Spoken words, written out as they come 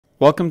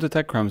Welcome to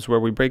Tech Crumbs, where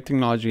we break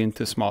technology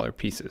into smaller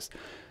pieces.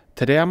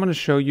 Today I'm going to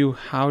show you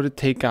how to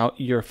take out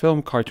your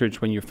film cartridge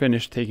when you're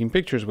finished taking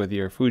pictures with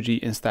your Fuji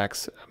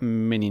Instax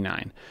Mini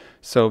 9.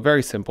 So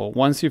very simple.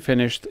 Once you've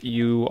finished,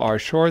 you are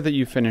sure that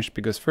you finished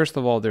because first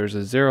of all there's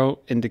a 0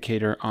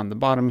 indicator on the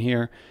bottom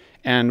here,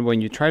 and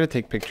when you try to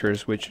take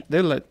pictures, which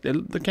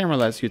the camera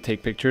lets you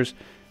take pictures,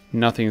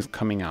 nothing's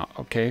coming out.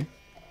 Okay,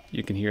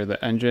 you can hear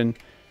the engine,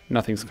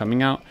 nothing's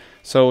coming out.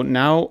 So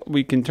now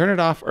we can turn it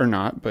off or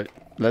not, but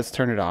let's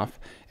turn it off.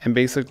 And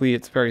basically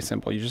it's very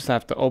simple. You just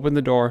have to open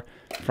the door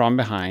from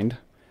behind,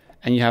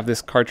 and you have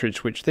this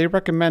cartridge, which they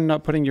recommend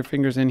not putting your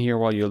fingers in here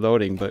while you're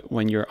loading, but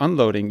when you're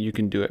unloading you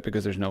can do it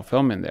because there's no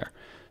film in there.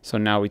 So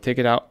now we take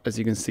it out. As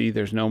you can see,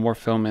 there's no more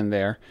film in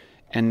there,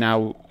 and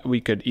now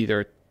we could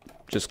either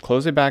just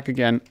close it back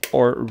again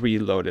or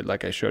reload it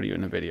like I showed you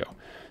in the video.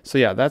 So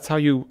yeah, that's how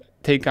you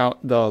take out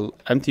the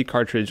empty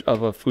cartridge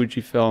of a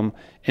Fujifilm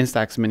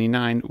Instax Mini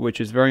 9, which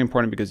is very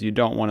important because you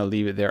don't want to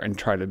leave it there and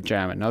try to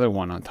jam another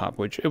one on top,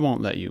 which it won't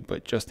let you,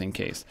 but just in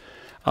case.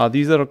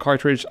 These little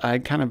cartridge I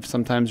kind of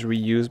sometimes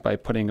reuse by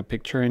putting a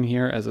picture in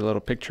here as a little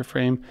picture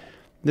frame.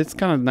 It's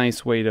kind of a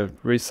nice way to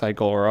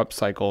recycle or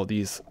upcycle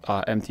these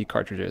empty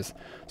cartridges.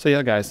 So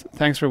yeah guys,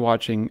 thanks for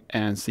watching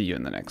and see you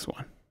in the next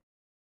one.